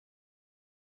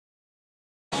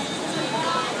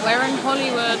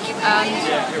Hollywood, and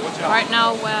right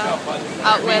now we're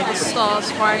out where the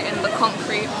stars, right in the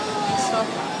concrete and stuff.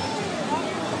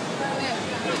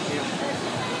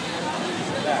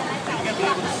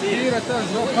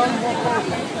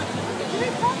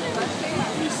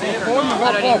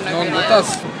 I don't even know who that is.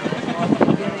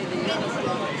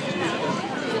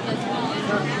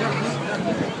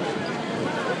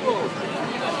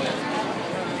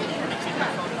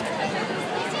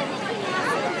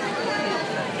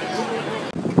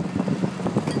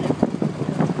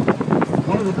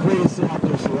 One of the greatest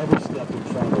actors who ever stepped in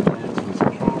front of the lens was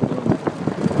Cameron.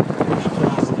 His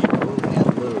classic and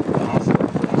Lou, but also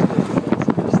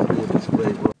three of his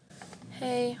great roles.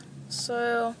 Hey,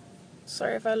 so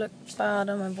sorry if I look bad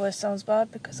and my voice sounds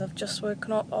bad because I've just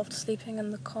woken up after sleeping in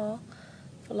the car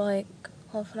for like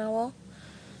half an hour.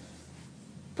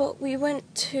 But we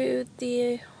went to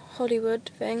the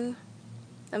Hollywood thing,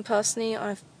 and personally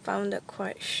I found it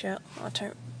quite shit. I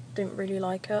didn't really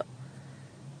like it.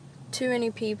 Too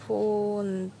many people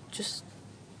and just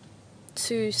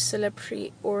too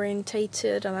celebrity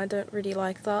orientated, and I don't really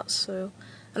like that. So,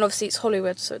 and obviously it's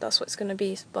Hollywood, so that's what it's going to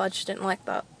be, but I just didn't like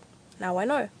that. Now I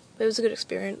know, but it was a good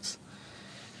experience.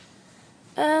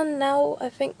 And now I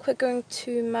think we're going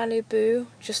to Malibu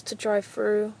just to drive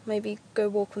through, maybe go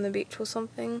walk on the beach or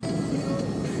something.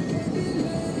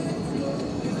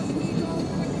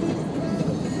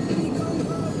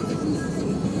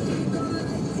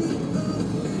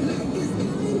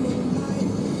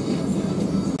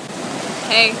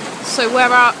 Okay, so we're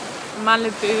at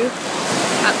Malibu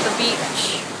at the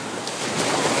beach,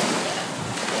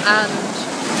 and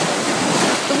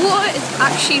the water is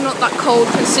actually not that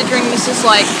cold considering this is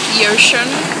like the ocean,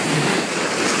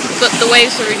 but the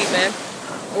waves are really big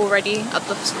already at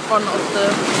the front of the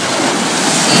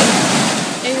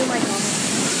sea. Oh my god.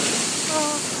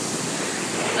 Oh.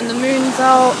 And the moon's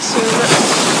out, so it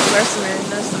looks, where's the moon?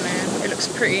 There's the moon. It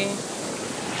looks pretty.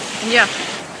 And yeah,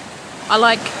 I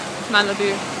like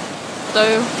Malibu,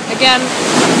 though again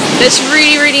there's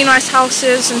really nice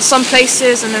houses in some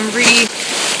places and then really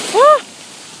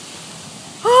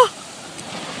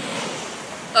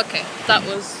okay, that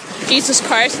was Jesus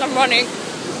Christ, I'm running.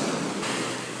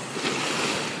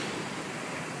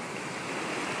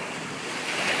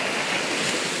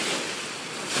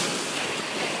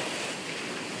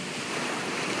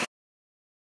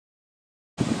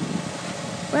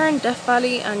 We're in Death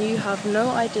Valley and you have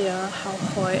no idea how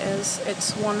hot it is.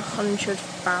 It's 100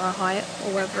 Fahrenheit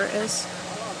or whatever it is.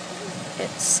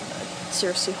 It's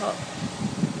seriously hot.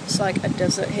 It's like a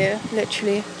desert here,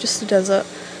 literally, just a desert.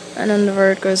 And then the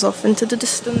road goes off into the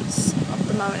distance, up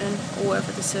the mountain, or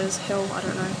whatever this is, hill, I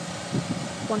don't know.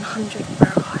 100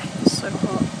 Fahrenheit, it's so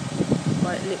hot.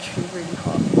 Like literally really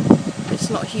hot. It's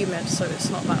not humid, so it's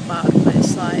not that bad, but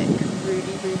it's like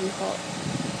really hot.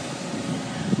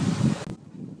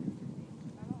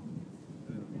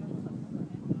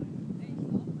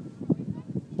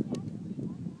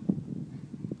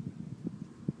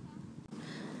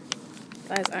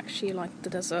 That is actually like the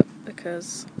desert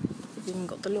because we've even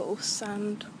got the little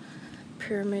sand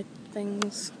pyramid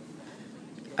things.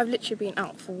 I've literally been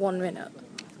out for 1 minute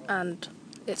and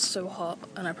it's so hot,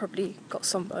 and I probably got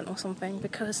sunburnt or something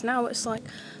because now it's like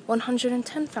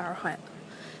 110 Fahrenheit,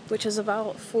 which is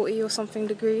about 40 or something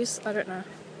degrees, I don't know.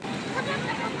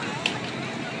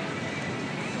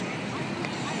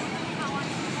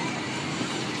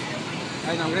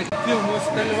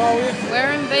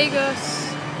 We're in Vegas.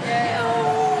 Yeah.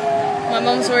 My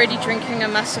mom's already drinking a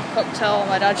massive cocktail,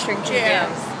 my dad's drinking beer.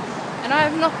 And I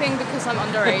have nothing because I'm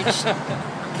underage.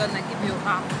 I'm gonna give you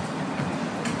half.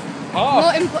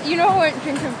 Not you know I won't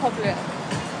drink in public.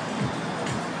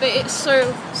 But it's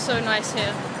so nice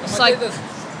here. It's like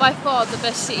by far the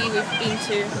best city we've been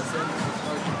to.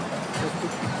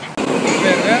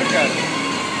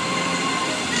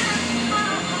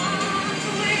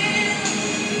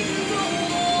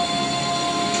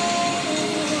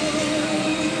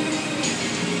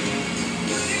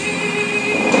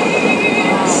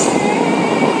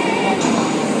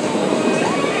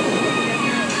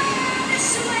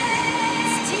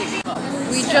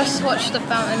 Just watched the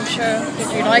fountain show. Did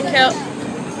you like it?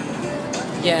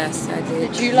 Yes, I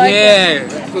did. Did you like it? Yeah,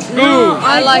 it was good. No,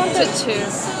 I liked it too.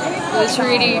 It was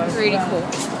really cool.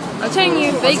 I'm telling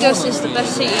you, Vegas is the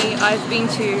best city I've been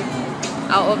to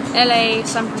out of LA,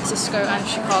 San Francisco and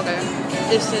Chicago.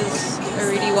 This is a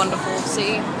really wonderful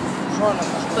city.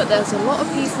 But there's a lot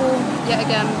of people, yet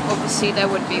again, obviously there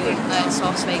would be, wouldn't there? It's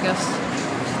Las Vegas.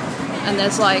 And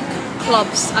there's like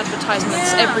clubs,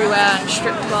 advertisements everywhere, and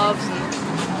strip clubs and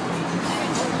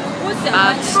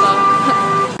bad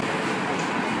stuff.